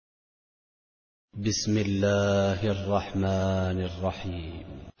بسم الله الرحمن الرحيم.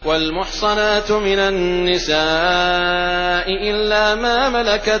 والمحصنات من النساء إلا ما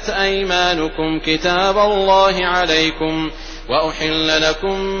ملكت أيمانكم كتاب الله عليكم، وأحل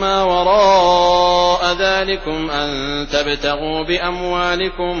لكم ما وراء ذلكم أن تبتغوا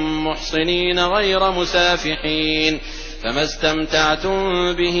بأموالكم محصنين غير مسافحين، فما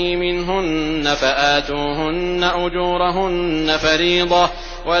استمتعتم به منهن فآتوهن أجورهن فريضة،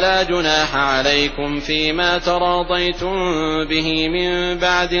 ولا جناح عليكم فيما تراضيتم به من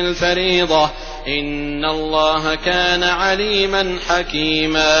بعد الفريضة، إن الله كان عليما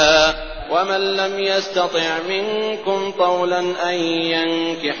حكيما. ومن لم يستطع منكم طولا أن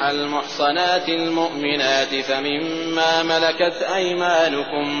ينكح المحصنات المؤمنات فمما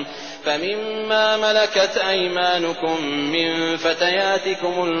ملكت أيمانكم من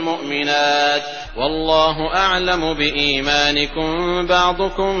فتياتكم المؤمنات، والله أعلم بإيمانكم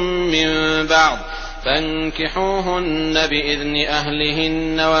بعضكم من بعض، فانكحوهن بإذن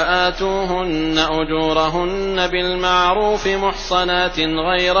أهلهن وآتوهن أجورهن بالمعروف محصنات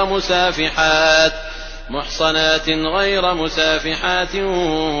غير مسافحات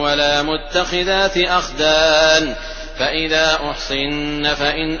ولا متخذات أخدان، فإذا أحصن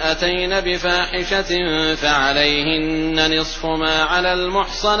فإن أتين بفاحشة فعليهن نصف ما على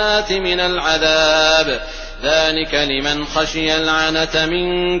المحصنات من العذاب، ذلك لمن خشي العنة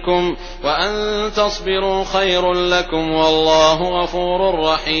منكم، وأن تصبروا خير لكم، والله غفور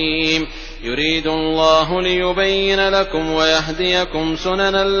رحيم. يريد الله ليبين لكم ويهديكم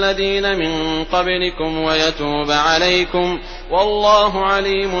سنن الذين من قبلكم ويتوب عليكم، والله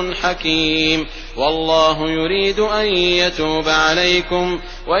عليم حكيم. والله يريد أن يتوب عليكم،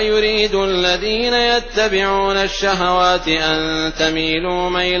 ويريد الذين يتبعون الشهوات أن تميلوا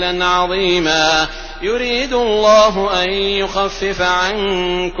ميلا عظيما. يريد الله أن يخفف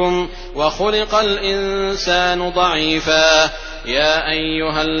عنكم، وخلق الإنسان ضعيفا. يا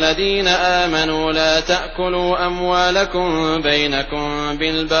أيها الذين آمنوا لا تأكلوا أموالكم بينكم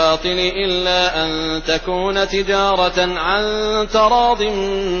بالباطل إلا أن تكون تجارة عن تراض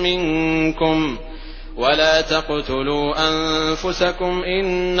منكم، ولا تقتلوا أنفسكم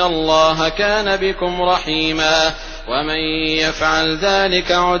إن الله كان بكم رحيما. ومن يفعل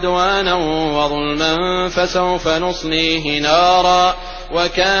ذلك عدوانا وظلما فسوف نصليه نارا،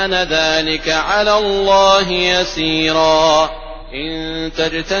 وكان ذلك على الله يسيرا. إن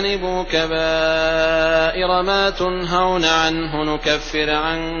تجتنبوا كبائر ما تنهون عنه نكفر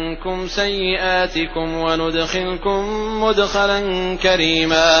عنكم سيئاتكم وندخلكم مدخلا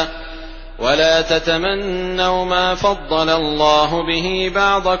كريما. ولا تتمنوا ما فضل الله به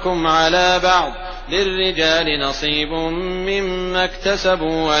بعضكم على بعض، للرجال نصيب مما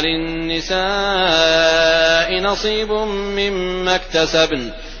اكتسبوا وللنساء نصيب مما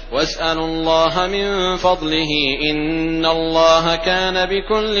اكتسبن، واسألوا الله من فضله إن الله كان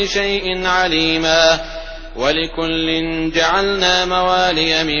بكل شيء عليما. ولكل جعلنا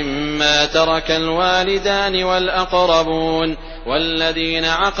موالي مما ترك الوالدان والأقربون والذين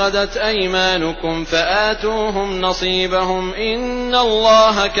عقدت أيمانكم فآتوهم نصيبهم إن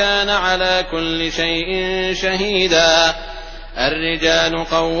الله كان على كل شيء شهيدا. الرجال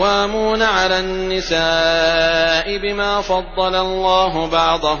قوامون على النساء بما فضل الله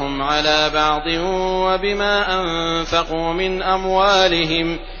بعضهم على بعض وبما أنفقوا من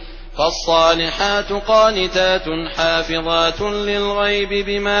أموالهم، فالصالحات قانتات حافظات للغيب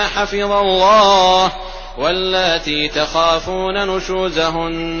بما حفظ الله، واللاتي تخافون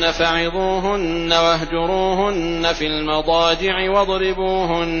نشوزهن فعظوهن واهجروهن في المضاجع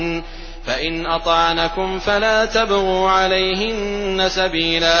واضربوهن، فإن أطعنكم فلا تبغوا عليهن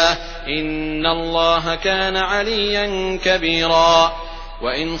سبيلا، إن الله كان عليا كبيرا.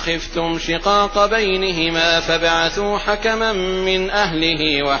 وإن خفتم شقاق بينهما فابعثوا حكما من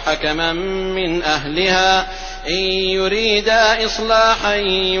أهله وحكما من أهلها إن يريدا إصلاحا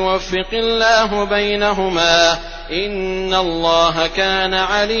يوفق الله بينهما، إن الله كان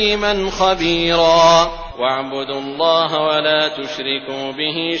عليما خبيرا. واعبدوا الله ولا تشركوا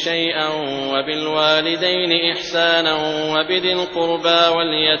به شيئا، وبالوالدين إحسانا، وبذي القربى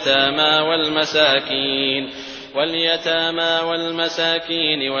واليتامى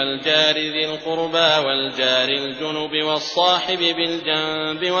والمساكين والجار ذي القربى والجار الجنب والصاحب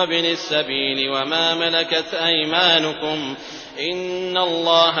بالجنب وابن السبيل وما ملكت أيمانكم، إن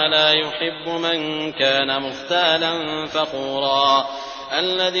الله لا يحب من كان مختالا فخورا.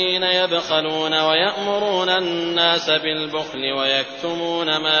 الذين يبخلون ويأمرون الناس بالبخل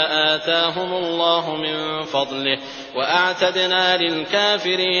ويكتمون ما آتاهم الله من فضله وأعتدنا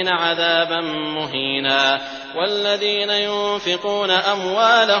للكافرين عذابا مهينا والذين ينفقون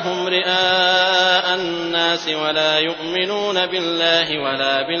أموالهم رئاء الناس ولا يؤمنون بالله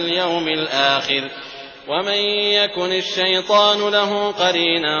ولا باليوم الآخر ومن يكن الشيطان له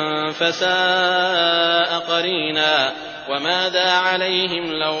قرينا فساء قرينا وماذا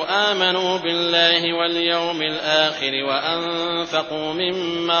عليهم لو آمنوا بالله واليوم الآخر وأنفقوا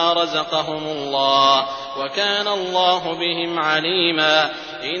مما رزقهم الله وكان الله بهم عليما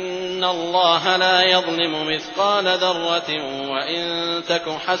إن الله لا يظلم مثقال ذرة وإن تك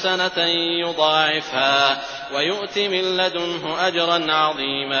حسنة يضاعفها ويؤت من لدنه أجرا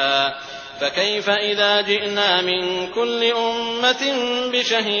عظيما فكيف إذا جئنا من كل أمة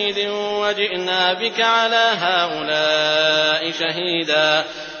بشهيد وجئنا بك على هؤلاء شهيدا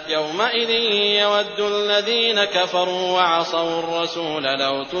يومئذ يود الذين كفروا وعصوا الرسول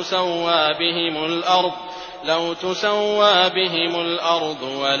لو تسوى بهم الأرض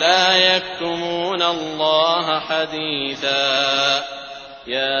ولا يكتمون الله حديثا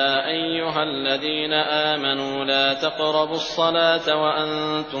يا أيها الذين آمنوا لا تقربوا الصلاة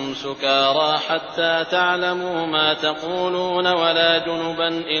وأنتم سكارى حتى تعلموا ما تقولون ولا جنبا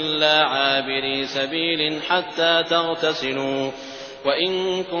إلا عابري سبيل حتى تغتسلوا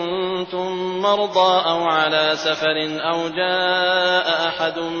وإن كنتم مرضى أو على سفر أو جاء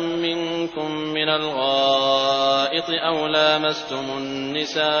أحد منكم من الغائط أو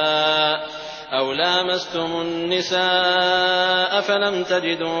لامستم النساء فلم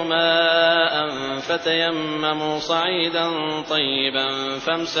تجدوا ماء فتيمموا صعيدا طيبا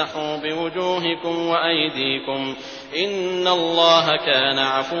فامسحوا بوجوهكم وأيديكم إن الله كان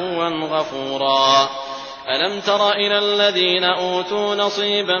عفوا غفورا ألم تر إلى الذين أوتوا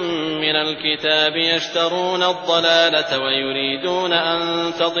نصيبا من الكتاب يشترون الضلالة ويريدون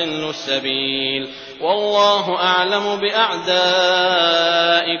أن تضلوا السبيل والله أعلم بأعدائكم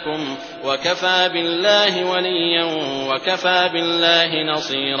وكفى بالله وليا وكفى بالله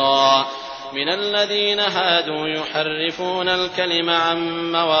نصيرا من الذين هادوا يحرفون الكلم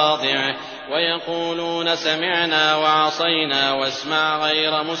عن مواضعه ويقولون سمعنا وعصينا واسمع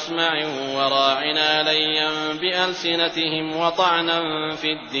غير مسمع وراعنا ليا بألسنتهم وطعنا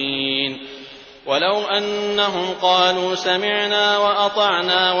في الدين ولو أنهم قالوا سمعنا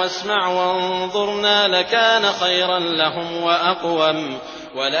وأطعنا واسمع وانظرنا لكان خيرا لهم وأقوم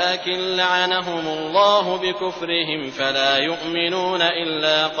ولكن لعنهم الله بكفرهم فلا يؤمنون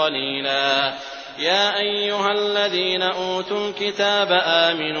إلا قليلا يا أيها الذين أوتوا الكتاب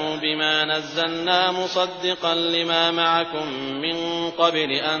آمنوا بما نزلنا مصدقا لما معكم من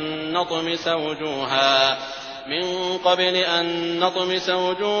قبل أن نطمس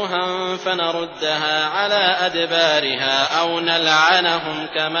وجوها فنردها على أدبارها أو نلعنهم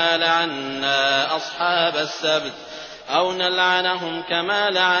كما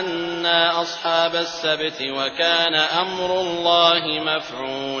لعنا أصحاب السبت وكان أمر الله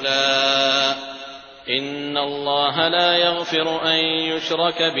مفعولا إن الله لا يغفر أن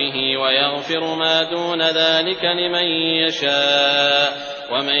يشرك به ويغفر ما دون ذلك لمن يشاء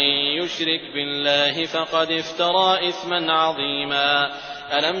ومن يشرك بالله فقد افترى إثما عظيما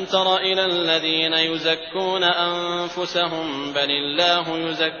ألم تر إلى الذين يزكون أنفسهم بل الله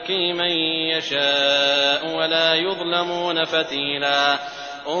يزكي من يشاء ولا يظلمون فتيلا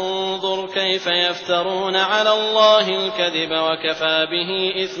انظر كيف يفترون على الله الكذب وكفى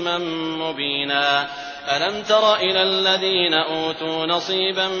به إثما مبينا ألم تر إلى الذين أوتوا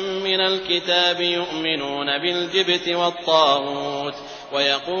نصيبا من الكتاب يؤمنون بالجبت والطاغوت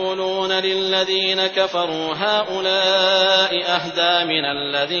ويقولون للذين كفروا هؤلاء أهدى من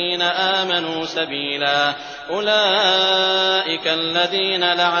الذين آمنوا سبيلا أولئك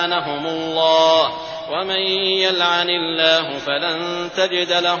الذين لعنهم الله ومن يلعن الله فلن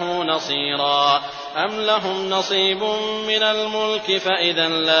تجد له نصيرا أم لهم نصيب من الملك فإذا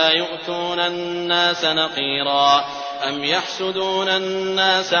لا يؤتون الناس نقيرا أم يحسدون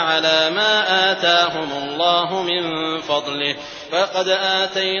الناس على ما آتاهم الله من فضله فقد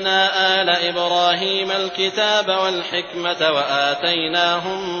آتينا آل إبراهيم الكتاب والحكمة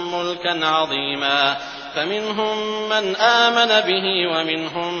وآتيناهم ملكا عظيما فمنهم من آمن به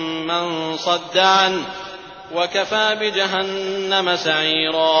ومنهم من صد عنه وكفى بجهنم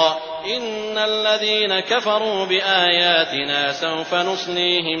سعيرا إن الذين كفروا بآياتنا سوف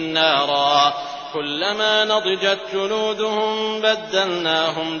نصليهم نارا كلما نضجت جلودهم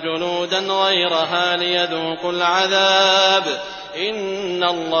بدلناهم جلودا غيرها ليذوقوا العذاب إن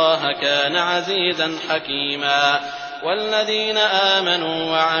الله كان عزيزا حكيما والذين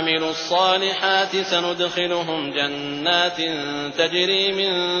آمنوا وعملوا الصالحات سندخلهم جنات تجري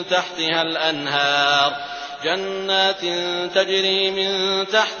من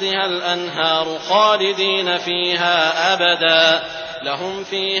تحتها الأنهار خالدين فيها أبدا لهم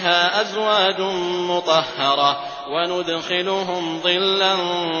فيها أزواج مطهرة وندخلهم ظلا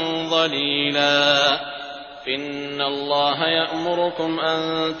ظليلا. إن الله يأمركم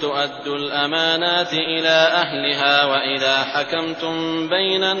أن تؤدوا الأمانات إلى أهلها وإذا حكمتم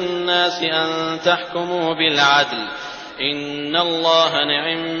بين الناس أن تحكموا بالعدل إن الله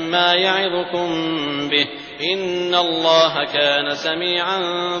نعم يعظكم به إن الله كان سميعا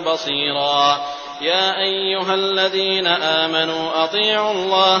بصيرا. يا أيها الذين آمنوا أطيعوا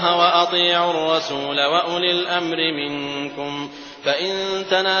الله وأطيعوا الرسول وأولي الأمر منكم فإن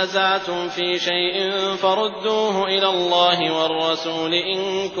تنازعتم في شيء فردوه إلى الله والرسول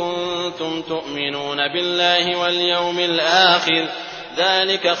إن كنتم تؤمنون بالله واليوم الآخر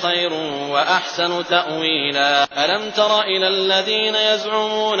ذلك خير وأحسن تأويلا. ألم تر إلى الذين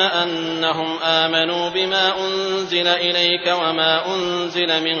يزعمون أنهم آمنوا بما أنزل إليك وما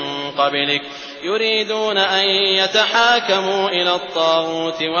أنزل من قبلك يريدون أن يتحاكموا إلى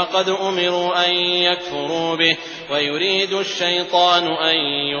الطاغوت وقد أمروا أن يكفروا به ويريد الشيطان أن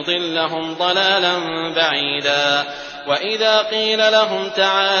يضلهم ضلالا بعيدا. وإذا قيل لهم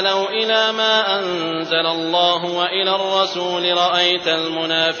تعالوا إلى ما أنزل الله وإلى الرسول رأيت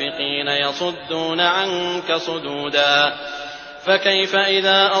المنافقين يصدون عنك صدودا. فكيف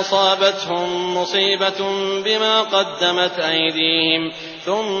إذا أصابتهم مصيبة بما قدمت أيديهم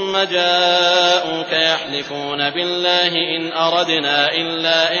ثم جاءوك يحلفون بالله إن أردنا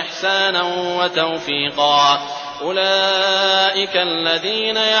إلا إحسانا وتوفيقا أولئك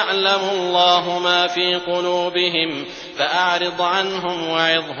الذين يعلم الله ما في قلوبهم فأعرض عنهم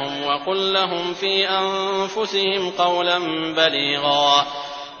وعظهم وقل لهم في أنفسهم قولا بليغا.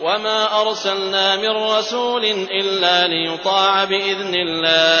 وما أرسلنا من رسول إلا ليطاع بإذن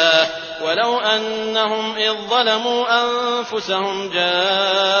الله ولو أنهم إذ ظلموا أنفسهم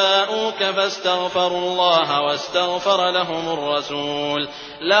جاءوك فاستغفروا الله واستغفر لهم الرسول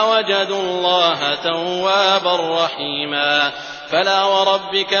لوجدوا الله توابا رحيما. فلا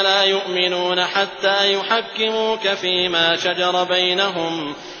وربك لا يؤمنون حتى يحكموك فيما شجر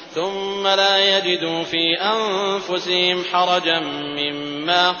بينهم ثم لا يجدوا في أنفسهم حرجا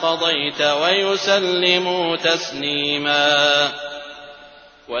مما قضيت ويسلموا تسليما.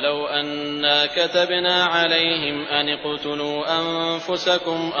 ولو أنا كتبنا عليهم أن اقتلوا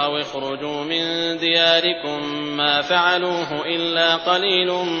أنفسكم أو اخرجوا من دياركم ما فعلوه إلا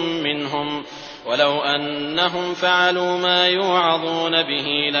قليل منهم ولو أنهم فعلوا ما يوعظون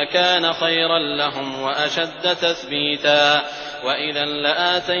به لكان خيرا لهم وأشد تثبيتا وإذا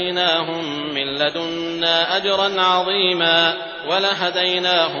لآتيناهم من لدنا أجرا عظيما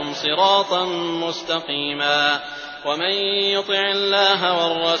ولهديناهم صراطا مستقيما. ومن يطع الله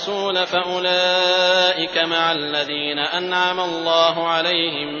والرسول فأولئك مع الذين أنعم الله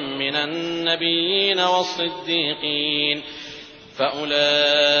عليهم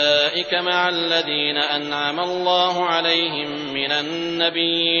من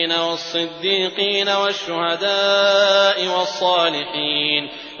النبيين والصديقين والشهداء والصالحين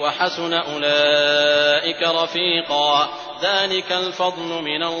وحسن أولئك رفيقا ذلك الفضل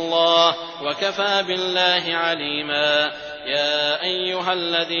من الله وكفى بالله عليما. يا أيها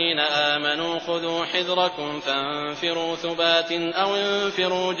الذين آمنوا خذوا حذركم فانفروا ثبات أو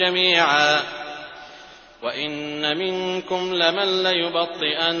انفروا جميعا وإن منكم لمن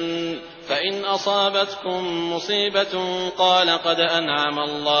ليبطئن فإن أصابتكم مصيبة قال قد أنعم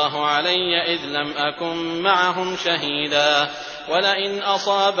الله علي إذ لم أكن معهم شهيدا ولئن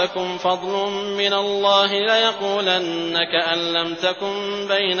أصابكم فضل من الله ليقولن كأن لم تكن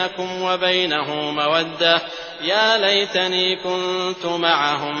بينكم وبينه مودة يا ليتني كنت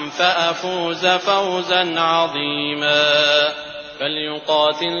معهم فأفوز فوزا عظيما.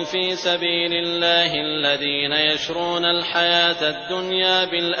 فليقاتل في سبيل الله الذين يشرون الحياة الدنيا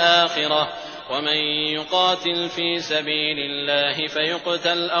بالآخرة ومن يقاتل في سبيل الله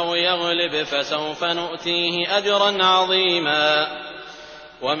فيقتل أو يغلب فسوف نؤتيه أجرا عظيما.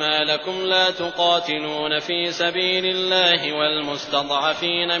 وما لكم لا تقاتلون في سبيل الله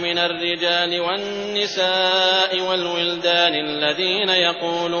والمستضعفين من الرجال والنساء والولدان الذين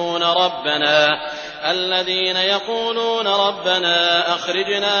يقولون ربنا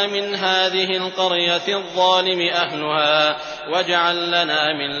أخرجنا من هذه القرية الظالم أهلها واجعل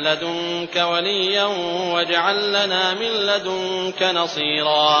لنا من لدنك وليا واجعل لنا من لدنك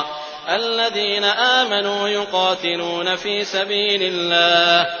نصيرا. الذين آمنوا يقاتلون في سبيل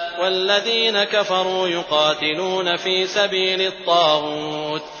الله والذين كفروا يقاتلون في سبيل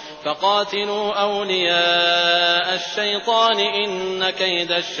الطاغوت فقاتلوا أولياء الشيطان إن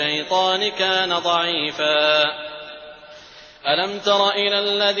كيد الشيطان كان ضعيفا ألم تر إلى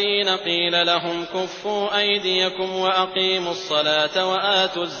الذين قيل لهم كفوا أيديكم وأقيموا الصلاة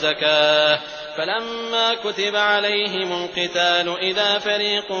وآتوا الزكاة فلما كتب عليهم القتال إذا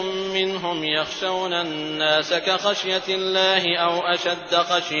فريق منهم يخشون الناس كخشية الله أو أشد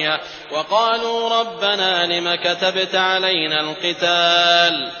خشية وقالوا ربنا لم كتبت علينا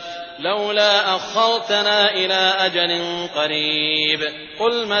القتال لولا أخرتنا إلى أجل قريب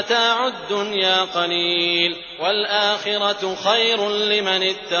قل متاع الدنيا قليل والآخرة خير لمن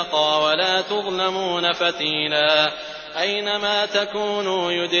اتقى ولا تظلمون فتيلا أينما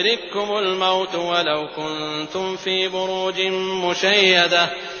تكونوا يدرككم الموت ولو كنتم في بروج مشيدة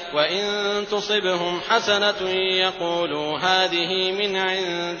وإن تصبهم حسنة يقولوا هذه من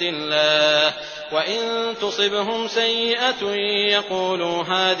عند الله وإن تصبهم سيئة يقولوا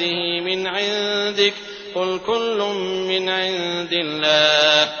هذه من عندك قل كل من عند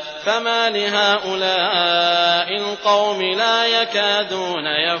الله فما لهؤلاء القوم لا يكادون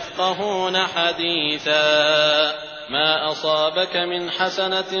يفقهون حديثا ما أصابك من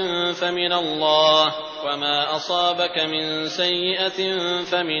حسنة فمن الله وما أصابك من سيئة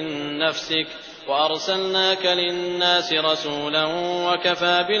فمن نفسك وأرسلناك للناس رسولا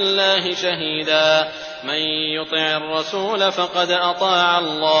وكفى بالله شهيدا من يطع الرسول فقد أطاع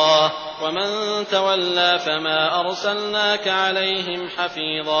الله ومن تولى فما أرسلناك عليهم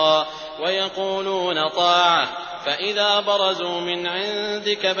حفيظا ويقولون طاعة فإذا برزوا من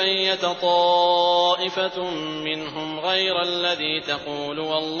عندك بيت طائفة منهم غير الذي تقول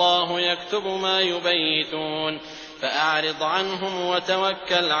والله يكتب ما يبيتون فأعرض عنهم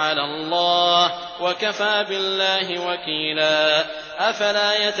وتوكل على الله وكفى بالله وكيلا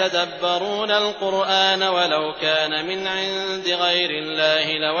أفلا يتدبرون القرآن ولو كان من عند غير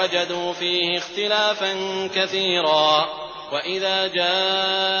الله لوجدوا فيه اختلافا كثيرا وإذا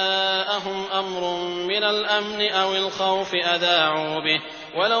جاءهم أمر من الأمن أو الخوف أذاعوا به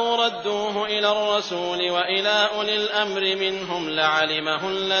ولو ردوه إلى الرسول وإلى أولي الأمر منهم لعلمه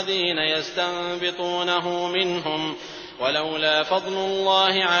الذين يستنبطونه منهم ولولا فضل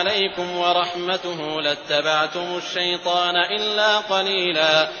الله عليكم ورحمته لاتبعتم الشيطان إلا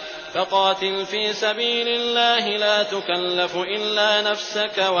قليلا فقاتل في سبيل الله لا تكلف إلا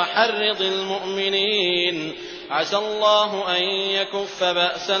نفسك وحرض المؤمنين عسى الله أن يكف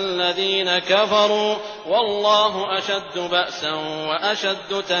بأس الذين كفروا والله أشد بأسا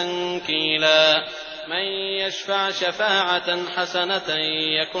وأشد تنكيلا من يشفع شفاعة حسنة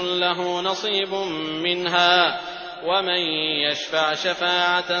يكن له نصيب منها ومن يشفع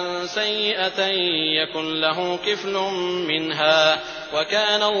شفاعة سيئة يكن له كفل منها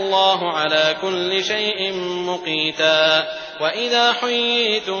وكان الله على كل شيء مقيتا وإذا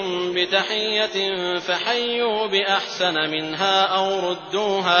حييتم بتحية فحيوا بأحسن منها أو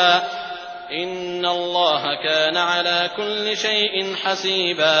ردوها إن الله كان على كل شيء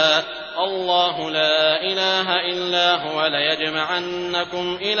حسيبا الله لا إله إلا هو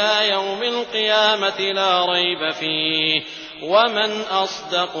ليجمعنكم إلى يوم القيامة لا ريب فيه ومن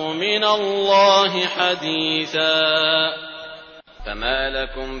أصدق من الله حديثا فما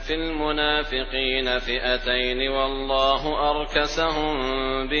لكم في المنافقين فئتين والله أركسهم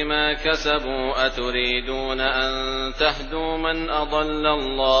بما كسبوا أتريدون أن تهدوا من أضل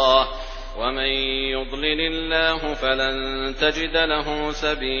الله ومن يضلل الله فلن تجد له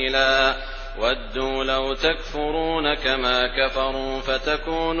سبيلا ودوا لو تكفرون كما كفروا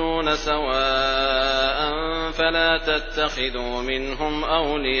فتكونون سواء فلا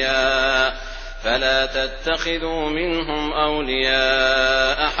تتخذوا منهم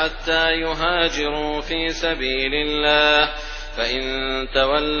أولياء حتى يهاجروا في سبيل الله فإن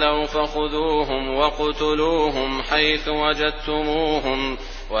تولوا فخذوهم وقتلوهم حيث وجدتموهم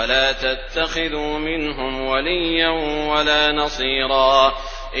ولا تتخذوا منهم وليا ولا نصيرا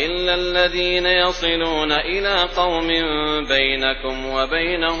إلا الذين يصلون إلى قوم بينكم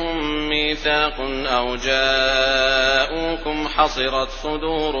وبينهم ميثاق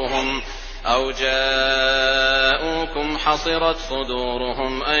أو جاءوكم حصرت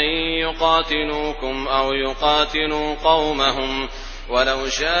صدورهم أن يقاتلوكم أو يقاتلوا قومهم ولو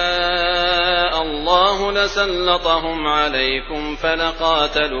شاء الله لسلطهم عليكم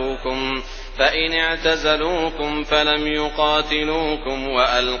فلقاتلوكم فإن اعتزلوكم فلم يقاتلوكم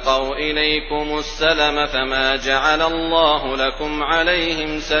وألقوا إليكم السلم فما جعل الله لكم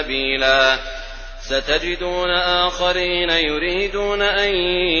عليهم سبيلا ستجدون آخرين يريدون أن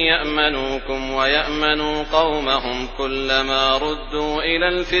يأمنوكم ويأمنوا قومهم كلما ردوا إلى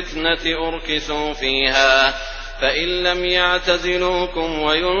الفتنة أركسوا فيها فإن لم يعتزلوكم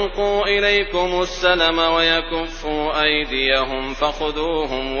ويلقوا إليكم السلم ويكفوا أيديهم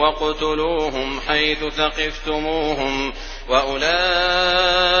فخذوهم واقتلوهم حيث ثقفتموهم وأولئكم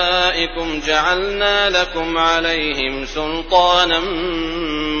جعلنا لكم عليهم سلطانا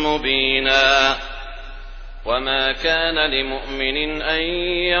مبينا. وما كان لمؤمن أن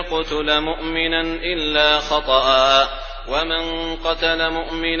يقتل مؤمنا إلا خطأ ومن قتل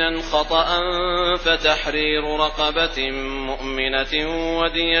مؤمنا خطأ فتحرير رقبة مؤمنة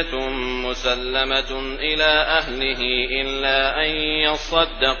ودية مسلمة إلى أهله إلا أن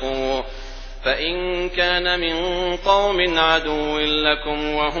يصدقوا فإن كان من قوم عدو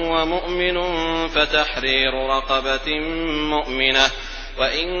لكم وهو مؤمن فتحرير رقبة مؤمنة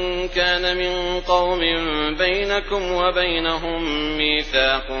وإن كان من قوم بينكم وبينهم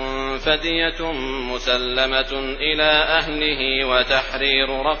ميثاق فدية مسلمة إلى أهله وتحرير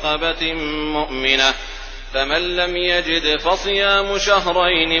رقبة مؤمنة فمن لم يجد فصيام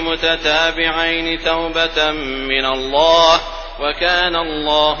شهرين متتابعين توبة من الله وكان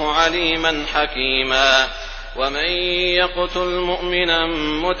الله عليما حكيما. ومن يقتل مؤمنا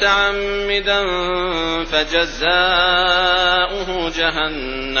متعمدا فجزاؤه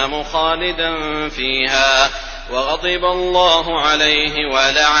جهنم خالدا فيها وغضب الله عليه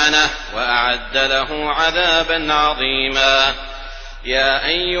ولعنه وأعد له عذابا عظيما. يا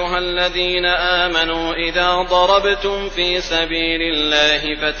أيها الذين آمنوا إذا ضربتم في سبيل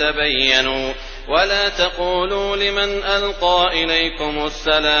الله فتبينوا ولا تقولوا لمن ألقى إليكم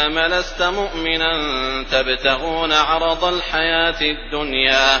السلام لست مؤمنا تبتغون عرض الحياة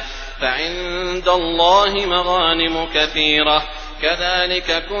الدنيا فعند الله مغانم كثيرة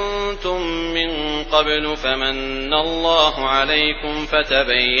كذلك كنتم من قبل فمن الله عليكم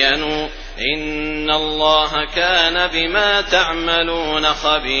فتبينوا إن الله كان بما تعملون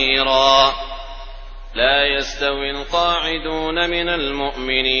خبيرا. لا يستوي القاعدون من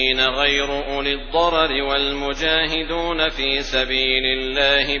المؤمنين غير أولي الضرر والمجاهدون في سبيل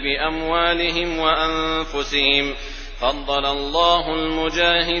الله بأموالهم وأنفسهم فضل الله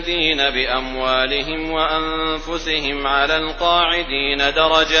المجاهدين بأموالهم وأنفسهم على القاعدين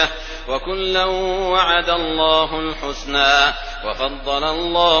درجة وكلا وعد الله الحسنى وفضل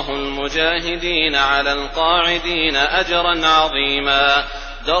الله المجاهدين على القاعدين أجرا عظيما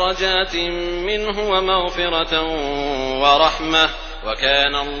درجات منه ومغفرة ورحمة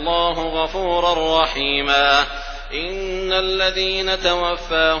وكان الله غفورا رحيما. إن الذين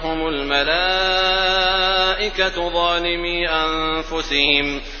توفاهم الملائكة ظالمي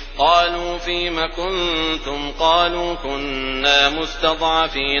أنفسهم قالوا فيم كنتم قالوا كنا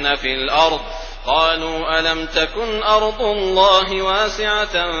مستضعفين في الأرض قالوا ألم تكن أرض الله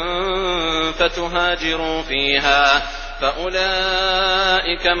واسعة فتهاجروا فيها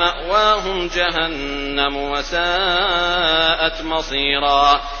فأولئك مأواهم جهنم وساءت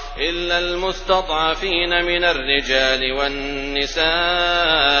مصيرا إلا المستضعفين من الرجال والنساء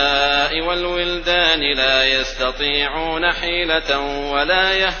والولدان لا يستطيعون حيلة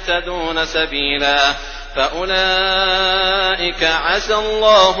ولا يهتدون سبيلا فأولئك عسى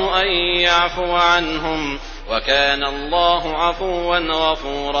الله أن يعفو عنهم وكان الله عفوا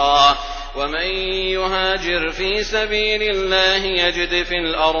غفورا. ومن يهاجر في سبيل الله يجد في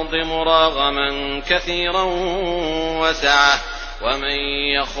الأرض مراغما كثيرا وسعة ومن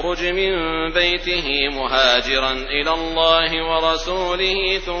يخرج من بيته مهاجرا إلى الله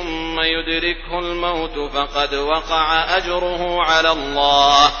ورسوله ثم يدركه الموت فقد وقع أجره على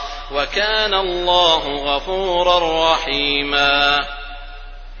الله وكان الله غفورا رحيما.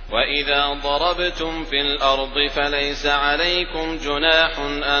 وإذا ضربتم في الأرض فليس عليكم جناح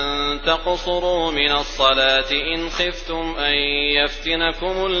أن تقصروا من الصلاة إن خفتم أن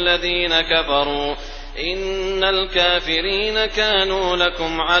يفتنكم الذين كفروا إن الكافرين كانوا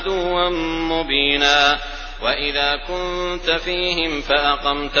لكم عدوا مبينا. وإذا كنت فيهم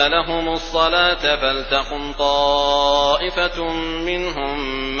فأقمت لهم الصلاة فلتقم طائفة منهم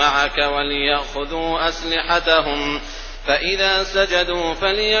معك وليأخذوا أسلحتهم فإذا سجدوا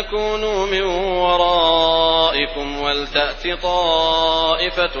فليكونوا من ورائكم ولتأت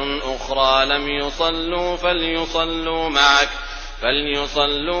طائفة أخرى لم يصلوا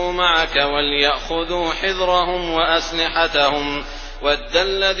فليصلوا معك وليأخذوا حذرهم وأسلحتهم ود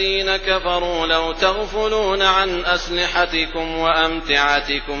الذين كفروا لو تغفلون عن أسلحتكم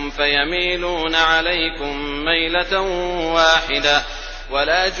وأمتعتكم فيميلون عليكم ميلة واحدة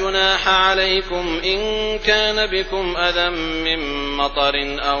ولا جناح عليكم إن كان بكم أذى من مطر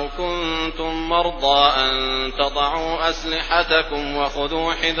أو كنتم مرضى أن تضعوا أسلحتكم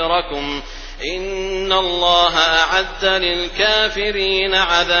وخذوا حذركم إن الله أعد للكافرين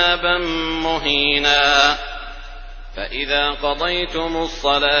عذابا مهينا فإذا قضيتم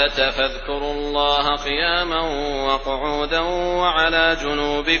الصلاة فاذكروا الله قياما وقعودا وعلى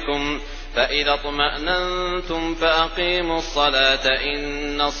جنوبكم فإذا اطمأننتم فأقيموا الصلاة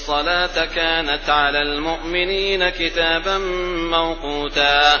إن الصلاة كانت على المؤمنين كتابا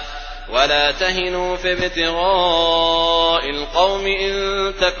موقوتا ولا تهنوا في ابتغاء القوم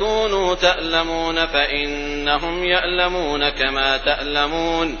إن تكونوا تألمون فإنهم يألمون كما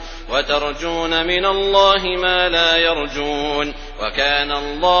تألمون وترجون من الله ما لا يرجون وكان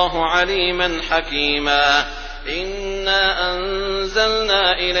الله عليما حكيما إنا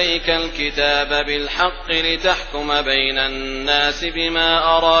أنزلنا إليك الكتاب بالحق لتحكم بين الناس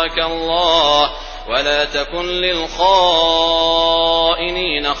بما أراك الله ولا تكن للخائنين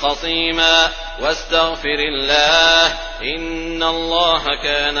خصيما واستغفر الله إن الله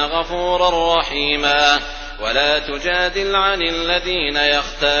كان غفورا رحيما ولا تجادل عن الذين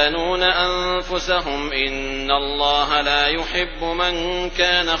يختانون أنفسهم إن الله لا يحب من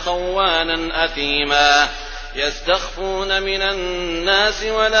كان خوانا أثيما يستخفون من الناس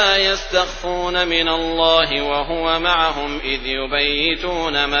ولا يستخفون من الله وهو معهم إذ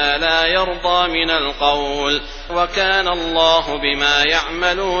يبيتون ما لا يرضى من القول وكان الله بما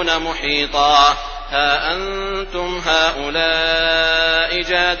يعملون محيطا ها أنتم هؤلاء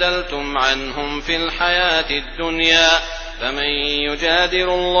جادلتم عنهم في الحياة الدنيا فمن يجادل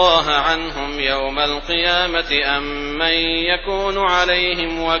الله عنهم يوم القيامة أم من يكون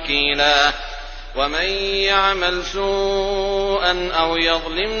عليهم وكيلا ومن يعمل سوءا أو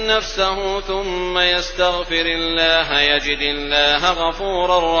يظلم نفسه ثم يستغفر الله يجد الله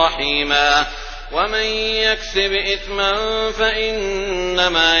غفورا رحيما ومن يكسب إثما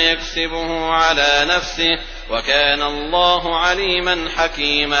فإنما يكسبه على نفسه وكان الله عليما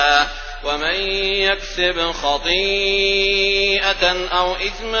حكيما ومن يكسب خطيئة أو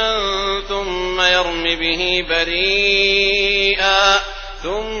إثما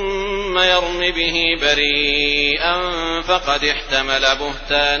ثم يرم به بريئا فقد احتمل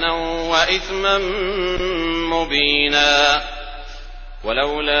بهتانا وإثما مبينا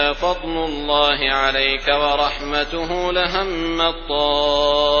ولولا فضل الله عليك ورحمته لهمت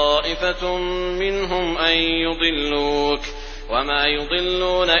طائفة منهم أن يضلوك وما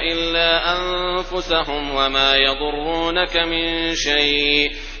يضلون إلا أنفسهم وما يضرونك من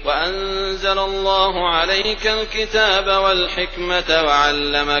شيء وأنزل الله عليك الكتاب والحكمة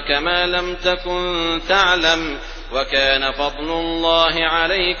وعلمك ما لم تكن تعلم وكان فضل الله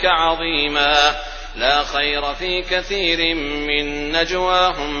عليك عظيما لا خير في كثير من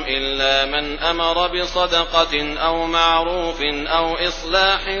نجواهم إلا من أمر بصدقة أو معروف أو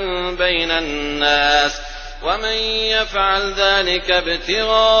إصلاح بين الناس ومن يفعل ذلك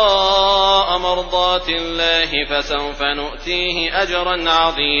ابتغاء مرضات الله فسوف نؤتيه أجرا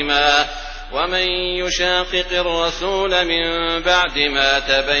عظيما ومن يشاقق الرسول من بعد ما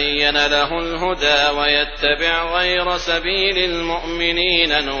تبين له الهدى ويتبع غير سبيل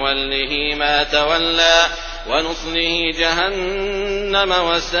المؤمنين نوله ما تولى ونصله جهنم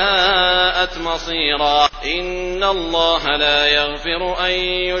وساءت مصيرا إن الله لا يغفر أن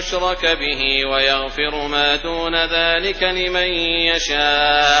يشرك به ويغفر ما دون ذلك لمن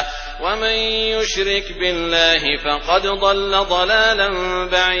يشاء ومن يشرك بالله فقد ضل ضلالا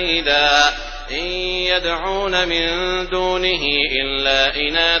بعيدا إن يدعون من دونه إلا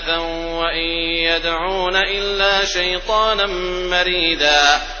إناثا وإن يدعون إلا شيطانا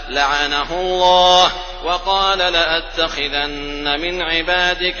مريدا لعنه الله وقال لأتخذن من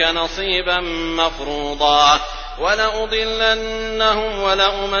عبادك نصيبا مفروضا ولأضلنهم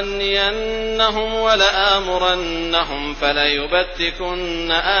ولأمنينهم ولآمرنهم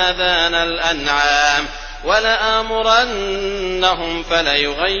فليبتكن آذان الأنعام ولآمرنهم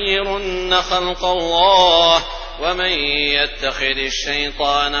فليغيرن خلق الله ومن يتخذ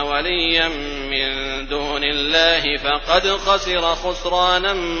الشيطان وليا من دون الله فقد خسر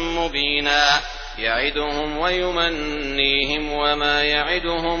خسرانا مبينا يعدهم ويمنيهم وما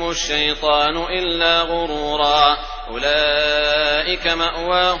يعدهم الشيطان إلا غرورا أولئك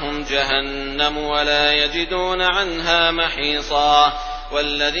مأواهم جهنم ولا يجدون عنها محيصا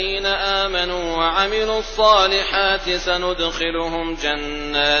والذين آمنوا وعملوا الصالحات سندخلهم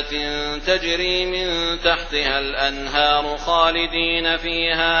جنات تجري من تحتها الأنهار خالدين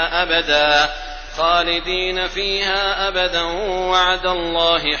فيها أبدا وعد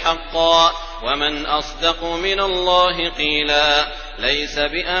الله حقا ومن أصدق من الله قيلا ليس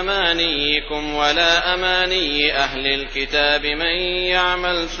بأمانيكم ولا أماني أهل الكتاب من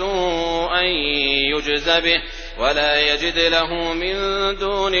يعمل سوءا يجز به ولا يجد له من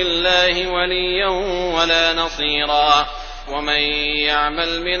دون الله وليا ولا نصيرا. ومن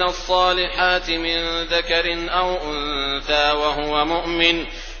يعمل من الصالحات من ذكر أو أنثى وهو مؤمن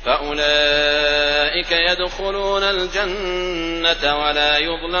فأولئك يدخلون الجنة ولا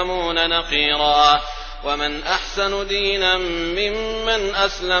يظلمون نقيرا. ومن أحسن دينا ممن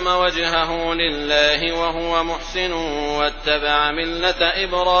أسلم وجهه لله وهو محسن واتبع ملة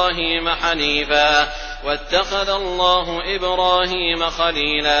إبراهيم حنيفا واتخذ الله إبراهيم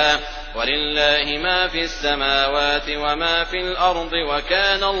خليلا. ولله ما في السماوات وما في الأرض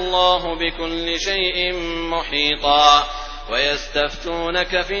وكان الله بكل شيء محيطا.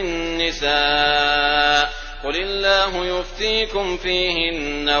 ويستفتونك في النساء قل الله يفتيكم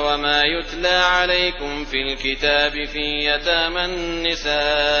فيهن وما يتلى عليكم في الكتاب في يتامى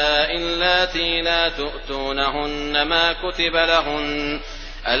النساء اللاتي لا تؤتونهن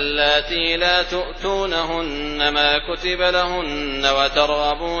ما كتب لهن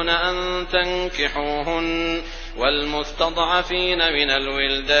وترغبون أن تنكحوهن والمستضعفين من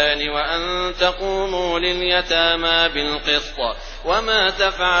الولدان وأن تقوموا لليتامى بالقسط وما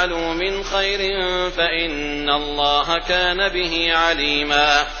تفعلوا من خير فإن الله كان به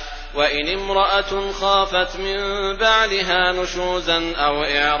عليما. وإن امرأة خافت من بعلها نشوزا أو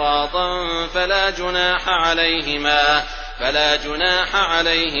إعراضا فلا جناح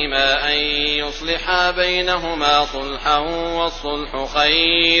عليهما أن يصلحا بينهما صلحا والصلح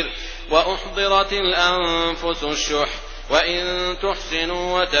خير. وأحضرت الأنفس الشح وإن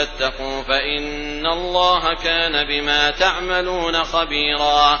تحسنوا وتتقوا فإن الله كان بما تعملون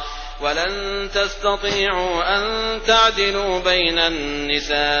خبيرا. ولن تستطيعوا أن تعدلوا بين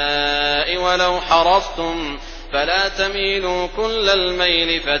النساء ولو حرصتم فلا تميلوا كل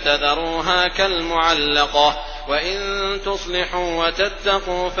الميل فتذروها كالمعلقة. وإن تصلحوا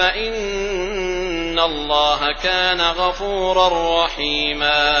وتتقوا فإن الله كان غفورا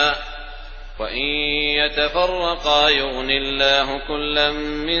رحيما. وإن يتفرقا يغن الله كلا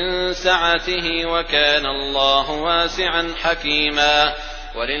من سعته وكان الله واسعا حكيما.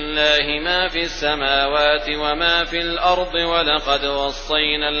 ولله ما في السماوات وما في الأرض ولقد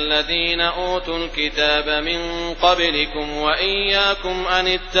وصينا الذين أوتوا الكتاب من قبلكم وإياكم أن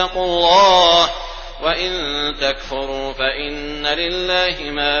اتقوا الله وإن تكفروا فإن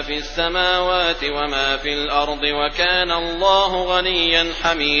لله ما في السماوات وما في الأرض وكان الله غنيا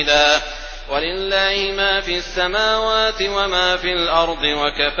حميدا. ولله ما في السماوات وما في الأرض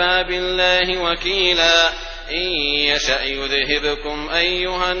وكفى بالله وكيلا. إن يشأ يذهبكم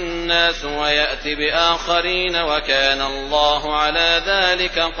أيها الناس ويأت بآخرين وكان الله على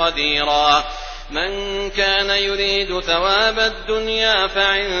ذلك قديرا. من كان يريد ثواب الدنيا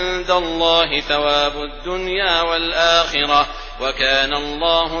فعند الله ثواب الدنيا والآخرة وكان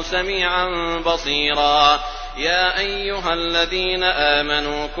الله سميعا بصيرا. يا أيها الذين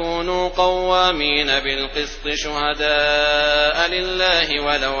آمنوا كونوا قوامين بالقسط شهداء لله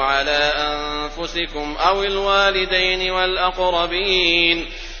ولو على أنفسكم أو الوالدين والأقربين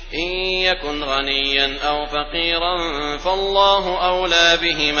إن يكن غنيا أو فقيرا فالله أولى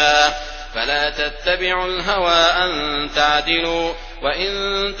بهما فلا تتبعوا الهوى أن تعدلوا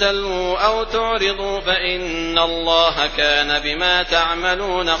وإن تلووا أو تعرضوا فإن الله كان بما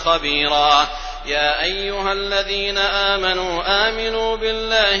تعملون خبيرا. يا أيها الذين آمنوا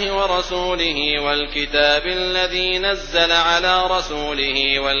بالله ورسوله والكتاب الذي نزل على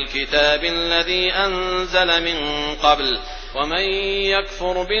رسوله والكتاب الذي أنزل من قبل ومن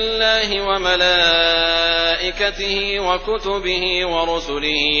يكفر بالله وملائكته وكتبه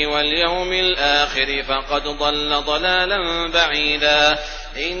ورسله واليوم الآخر فقد ضل ضلالا بعيدا.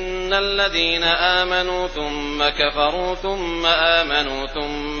 إن الذين آمنوا ثم كفروا ثم آمنوا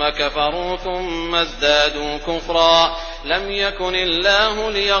ثم كفروا ثم ازدادوا كفرا لم يكن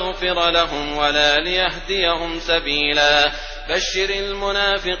الله ليغفر لهم ولا ليهديهم سبيلا. بشر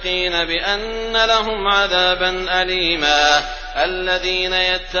المنافقين بأن لهم عذابا أليما. الذين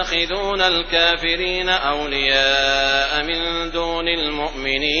يتخذون الكافرين أولياء من دون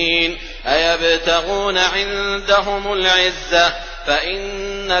المؤمنين أيبتغون عندهم العزة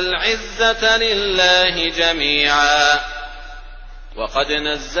فإن العزة لله جميعا. وقد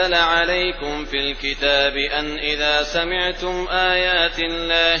نزل عليكم في الكتاب أن إذا سمعتم آيات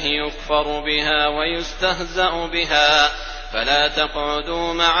الله يكفر بها ويستهزأ بها فلا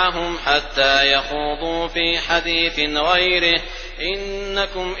تقعدوا معهم حتى يخوضوا في حديث غيره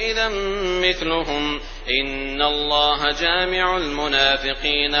إنكم إذا مثلهم إن الله جامع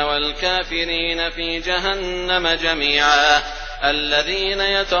المنافقين والكافرين في جهنم جميعا. الذين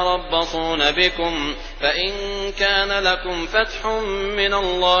يتربصون بكم فإن كان لكم فتح من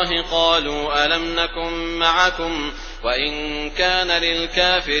الله قالوا ألم نكن معكم وإن كان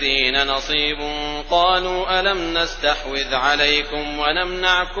للكافرين نصيب قالوا ألم نستحوذ عليكم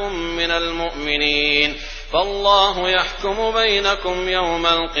ونمنعكم من المؤمنين فالله يحكم بينكم يوم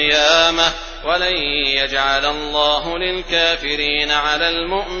القيامة ولن يجعل الله للكافرين على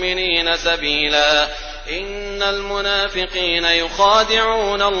المؤمنين سبيلا إن المنافقين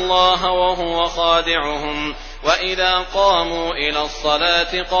يخادعون الله وهو خادعهم وإذا قاموا إلى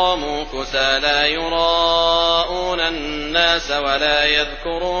الصلاة قاموا كسى لا يراءون الناس ولا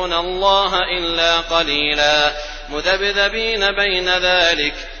يذكرون الله إلا قليلا مذبذبين بين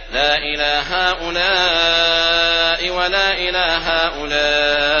ذلك لا إله هؤلاء ولا إله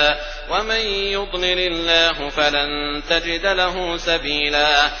هؤلاء ومن يضلل الله فلن تجد له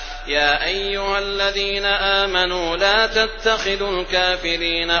سبيلا يا أيها الذين آمنوا لا تتخذوا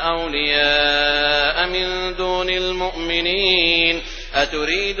الكافرين أولياء من دون المؤمنين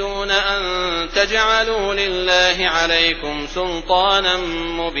أتريدون أن تجعلوا لله عليكم سلطانا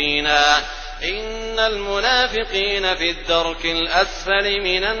مبينا إن المنافقين في الدرك الأسفل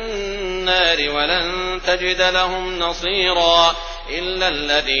من النار ولن تجد لهم نصيرا إلا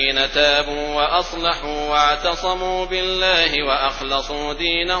الذين تابوا وأصلحوا واعتصموا بالله وأخلصوا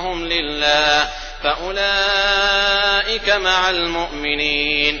دينهم لله فأولئك مع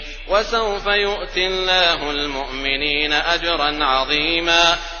المؤمنين وسوف يؤتي الله المؤمنين أجرا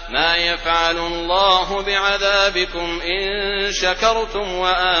عظيما ما يفعل الله بعذابكم إن شكرتم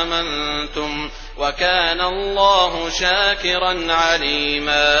وآمنتم وكان الله شاكرا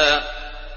عليما